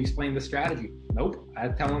 can you explain the strategy? Nope. I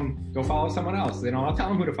tell them, go follow someone else. I'll tell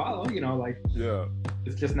them who to follow,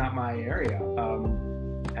 it's just not my area.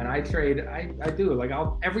 And I trade, I do, like,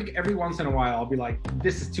 I'll every once in a while, I'll be like,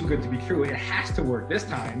 this is too good to be true. It has to work this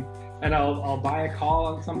time. And I'll buy a call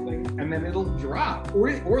on something, and then it'll drop,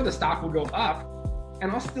 or the stock will go up,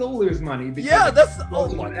 and I'll still lose money.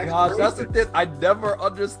 Oh my gosh, that's the thing. I never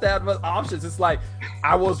understand with options. It's like,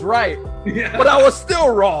 I was right, but I was still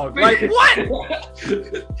wrong. Like,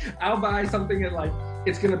 what? I'll buy something at like,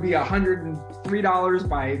 it's going to be $103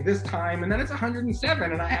 by this time, and then it's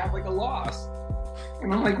 $107, and I have like a loss.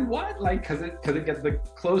 And I'm like, what? Like, because it gets the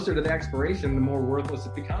closer to the expiration, the more worthless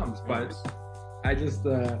it becomes. But I just,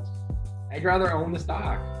 I'd rather own the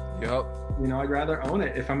stock. Yep. I'd rather own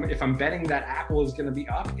it. If I'm betting that Apple is going to be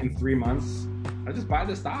up in 3 months, I just buy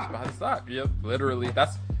the stock. Yep. Literally,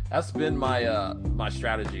 that's been my my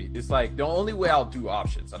strategy. It's like the only way I'll do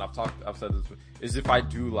options, and I've said this, is if I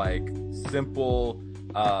do like simple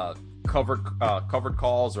covered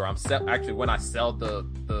calls, or when I sell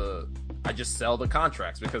I just sell the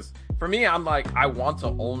contracts, because for me, I'm like, I want to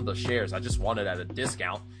own the shares. I just want it at a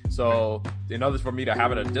discount. So in order for me to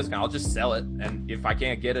have it at a discount, I'll just sell it. And if I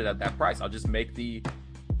can't get it at that price, I'll just make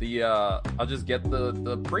I'll just get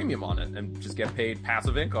the premium on it and just get paid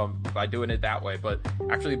passive income by doing it that way. But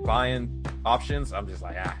actually buying options, I'm just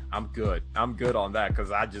like, I'm good on that.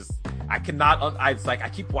 Cause I cannot, it's like, I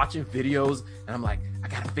keep watching videos and I'm like, I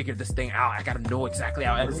gotta figure this thing out. I gotta know exactly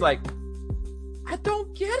how, and it's like, I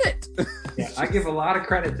don't get it. Yeah, I give a lot of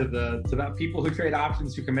credit to the people who trade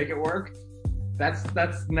options who can make it work. That's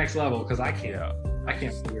next level, because I can't. Yeah. I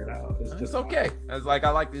can't figure it out. It's okay. It's like, I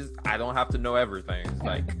like this. I don't have to know everything. It's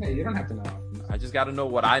like, you don't have to know. I just got to know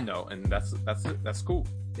what I know, and that's it. That's cool.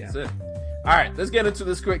 Yeah. That's it. All right, let's get into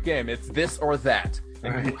this quick game. It's this or that,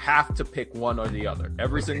 and you have to pick one or the other.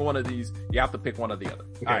 Every single one of these, you have to pick one or the other.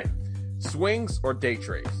 Okay. All right, swings or day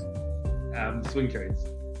trades? Swing trades.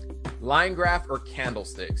 Line graph or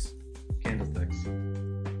candlesticks? Candlesticks.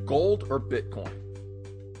 Gold or Bitcoin?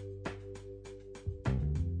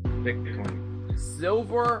 Bitcoin.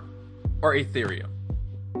 Silver or Ethereum?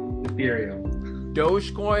 Ethereum.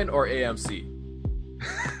 Dogecoin or AMC?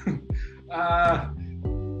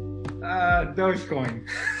 Dogecoin.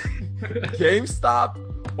 GameStop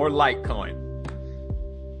or Litecoin?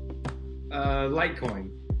 Litecoin.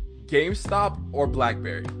 GameStop or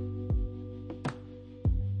BlackBerry?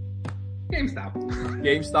 GameStop.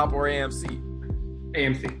 GameStop or AMC?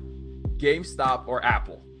 AMC. GameStop or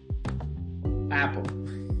Apple? Apple.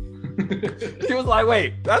 He was like,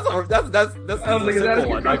 "Wait, that's a simple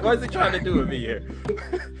one. Like, what is he trying to do with me here?"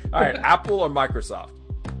 All right, Apple or Microsoft?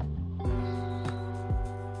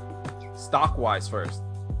 Stock wise first.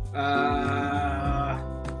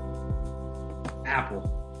 Apple.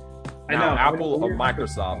 I Now, know. Apple or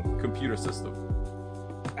Microsoft computer system?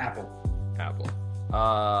 Apple. Apple.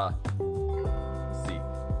 Let's see.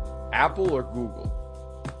 Apple or Google?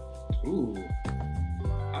 Ooh.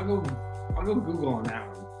 I'll go Google on that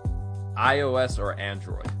one. iOS or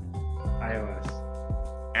Android? iOS.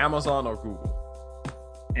 Amazon or Google?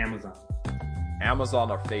 Amazon.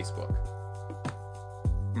 Amazon or Facebook?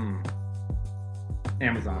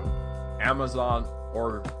 Amazon. Amazon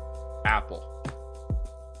or Apple?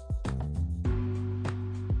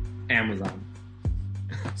 Amazon.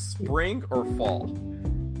 Spring or fall?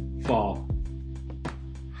 Fall.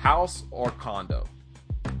 House or condo?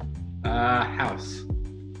 House.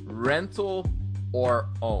 Rental or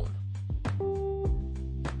own?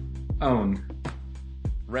 Own.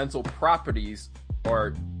 Rental properties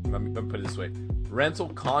or, let me put it this way, rental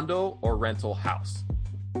condo or rental house?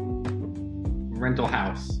 Rental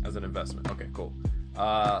house. As an investment. Okay, cool.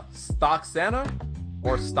 Stock Santa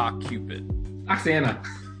or Stock Cupid? Stock Santa.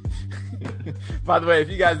 By the way, if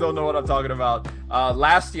you guys don't know what I'm talking about,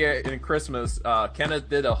 last year in Christmas, Kenneth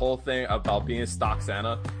did a whole thing about being Stock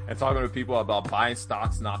Santa and talking to people about buying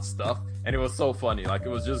stocks, not stuff. And it was so funny. Like, it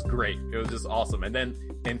was just great. It was just awesome. And then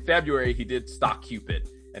in February, he did Stock Cupid.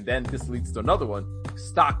 And then this leads to another one.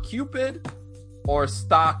 Stock Cupid or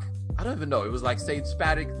Stock, I don't even know. It was like Sage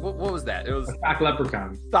Spatic. What was that? It was Stock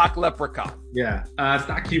Leprechaun. Stock Leprechaun. Yeah.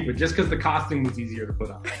 Stock Cupid, just because the costume was easier to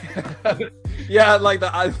put on. Yeah, like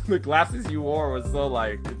the glasses you wore was so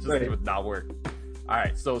like, it just would not work. All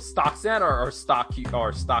right, so Stock Santa or Stock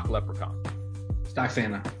Leprechaun? Stock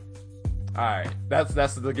Santa. All right,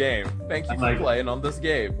 that's the game. Thank you for playing on this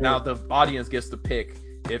game. Now the audience gets to pick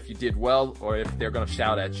if you did well or if they're gonna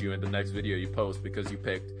shout at you in the next video you post because you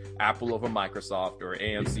picked Apple over Microsoft or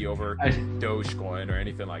AMC over Dogecoin or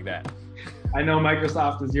anything like that. I know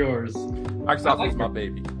Microsoft is yours. Microsoft is my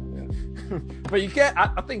baby. But you can't.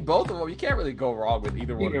 I think both of them. You can't really go wrong with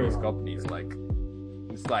either one of those companies. Like,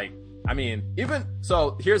 it's like, I mean, even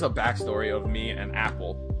so. Here's a backstory of me and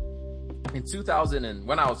Apple. In 2000 and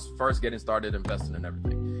when I was first getting started investing in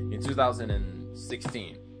everything, in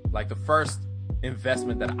 2016, like the first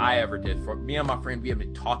investment that I ever did, for me and my friend, we had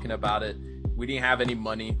been talking about it. We didn't have any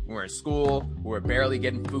money. We were in school. We were barely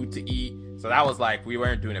getting food to eat. So that was like, we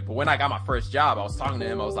weren't doing it. But when I got my first job, I was talking to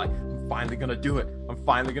him. I was like, I'm finally going to do it. I'm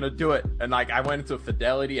finally going to do it. And like, I went into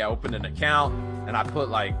Fidelity. I opened an account and I put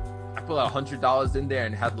 $100 in there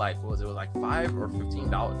and had like, what was it? It was like $5 or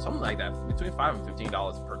 $15, something like that. Between $5 and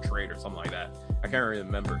 $15 per trade or something like that. I can't really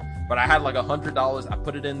remember. But I had like $100. I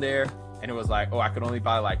put it in there and it was like, oh, I could only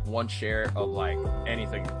buy like one share of like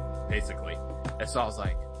anything, basically. And so I was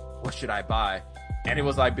like, what should I buy? And it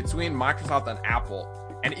was like between Microsoft and Apple.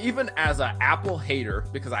 And even as an Apple hater,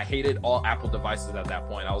 because I hated all Apple devices at that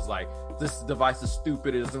point, I was like, this device is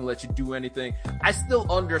stupid. It doesn't let you do anything. I still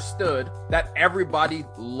understood that everybody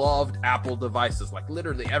loved Apple devices. Like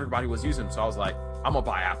literally everybody was using them. So I was like, I'm gonna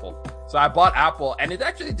buy Apple. So I bought Apple and it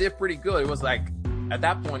actually did pretty good. It was like, at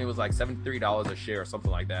that point, it was like $73 a share or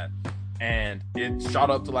something like that. And it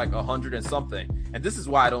shot up to like 100 and something. And this is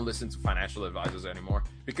why I don't listen to financial advisors anymore,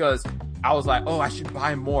 because I was like, oh, I should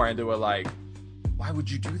buy more. And they were like, why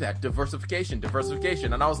would you do that? Diversification.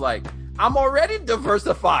 And I was like, I'm already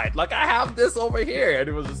diversified. Like I have this over here. And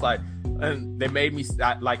it was just like, and they made me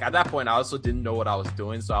like, at that point, I also didn't know what I was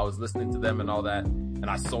doing. So I was listening to them and all that. And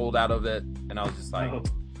I sold out of it. And I was just like,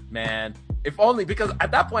 man, if only, because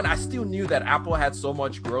at that point, I still knew that Apple had so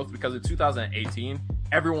much growth, because in 2018,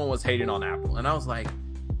 everyone was hating on Apple. And I was like,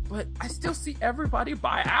 but I still see everybody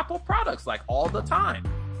buy Apple products like all the time.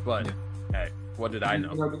 But hey, what did I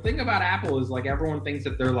know? The thing about Apple is like everyone thinks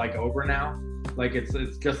that they're like over now. Like it's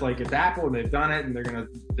just like it's Apple and they've done it and they're gonna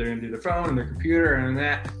do their phone and their computer and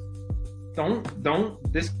that.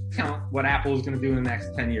 Don't discount what Apple is gonna do in the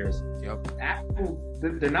next 10 years. Yep. Apple,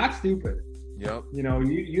 they're not stupid. Yep. You know,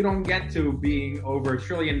 you don't get to being over $1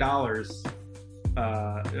 trillion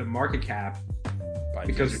market cap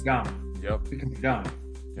because you're dumb. Yep. Because you're dumb.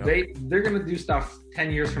 they're gonna do stuff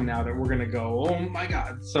 10 years from now that we're gonna go, oh my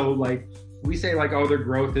god. So like we say like, oh, their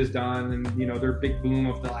growth is done, and their big boom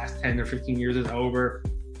of the last 10 or 15 years is over.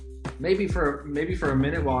 Maybe for a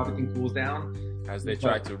minute while everything cools down, as they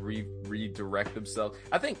try to redirect themselves.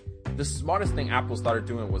 I think the smartest thing Apple started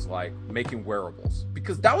doing was like making wearables,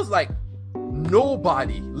 because that was like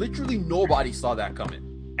literally nobody saw that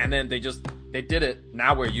coming, and then they did it.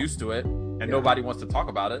 Now we're used to it, and nobody wants to talk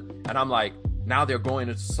about it. And I'm like, now they're going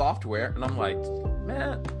into software, and I'm like,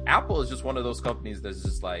 man, Apple is just one of those companies that's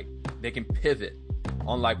just like, they can pivot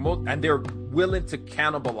on like most, and they're willing to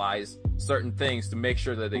cannibalize certain things to make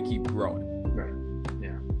sure that they keep growing. Right.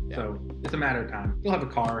 Yeah. So it's a matter of time. You'll have a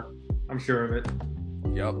car, I'm sure of it.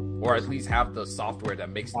 Yep. Or at least have the software that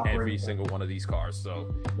makes every single one of these cars.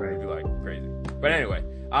 So it'd be like crazy. But anyway,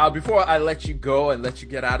 before I let you go and let you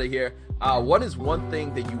get out of here, what is one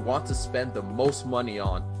thing that you want to spend the most money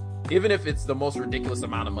on? Even if it's the most ridiculous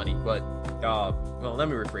amount of money, but well, let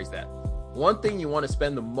me rephrase that. One thing you want to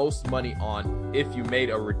spend the most money on if you made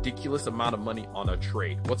a ridiculous amount of money on a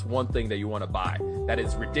trade. What's one thing that you want to buy that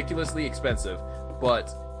is ridiculously expensive, but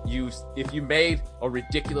if you made a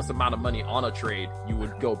ridiculous amount of money on a trade, you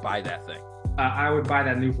would go buy that thing? I would buy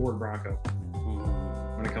that new Ford Bronco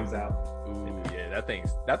when it comes out. Ooh, yeah, that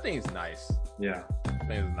thing's nice. Yeah, that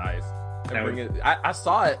thing is nice. I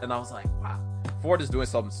saw it and I was like, wow, Ford is doing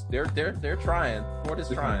something. They're trying. Ford is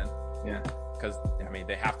trying. Yeah. Because, I mean,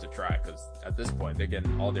 they have to try, because at this point, they're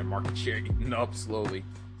getting all their market share eaten up slowly.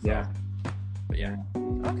 So, yeah. But yeah.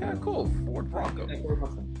 Okay, cool. Ford Bronco. Yeah,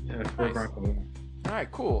 Ford Bronco. All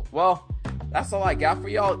right, cool. Well, that's all I got for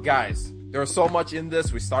y'all. Guys, there was so much in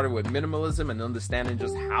this. We started with minimalism and understanding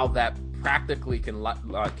just how that practically can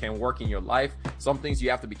work in your life. Some things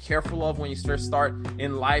you have to be careful of when you first start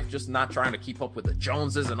in life, just not trying to keep up with the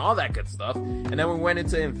Joneses and all that good stuff. And then we went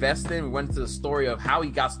into investing. We went into the story of how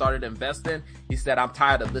he got started investing. He said, I'm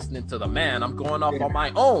tired of listening to the man. I'm going off on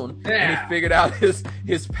my own. Yeah. And he figured out his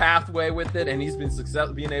pathway with it, and he's been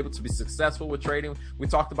being able to be successful with trading. We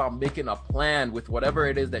talked about making a plan with whatever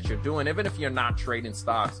it is that you're doing, even if you're not trading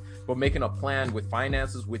stocks, but making a plan with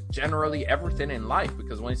finances, with generally everything in life,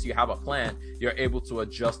 because once you have a plan, you're able to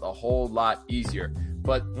adjust a whole lot easier.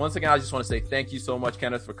 But once again, I just want to say thank you so much,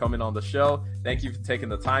 Kenneth, for coming on the show. Thank you for taking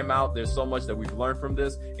the time out. There's so much that we've learned from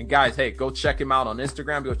this. And guys, hey, go check him out on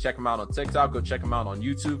Instagram. Go check him out on TikTok. Go check him out on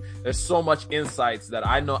YouTube. There's so much insights that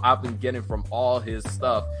I know I've been getting from all his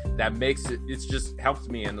stuff that makes it's just helped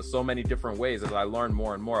me in so many different ways as I learn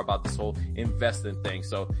more and more about this whole investing thing.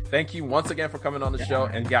 So thank you once again for coming on the show.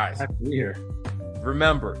 And guys, happy to be here.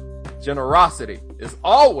 Remember, generosity is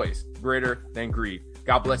always greater than greed.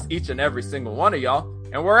 God bless each and every single one of y'all,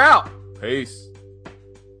 and we're out. Peace.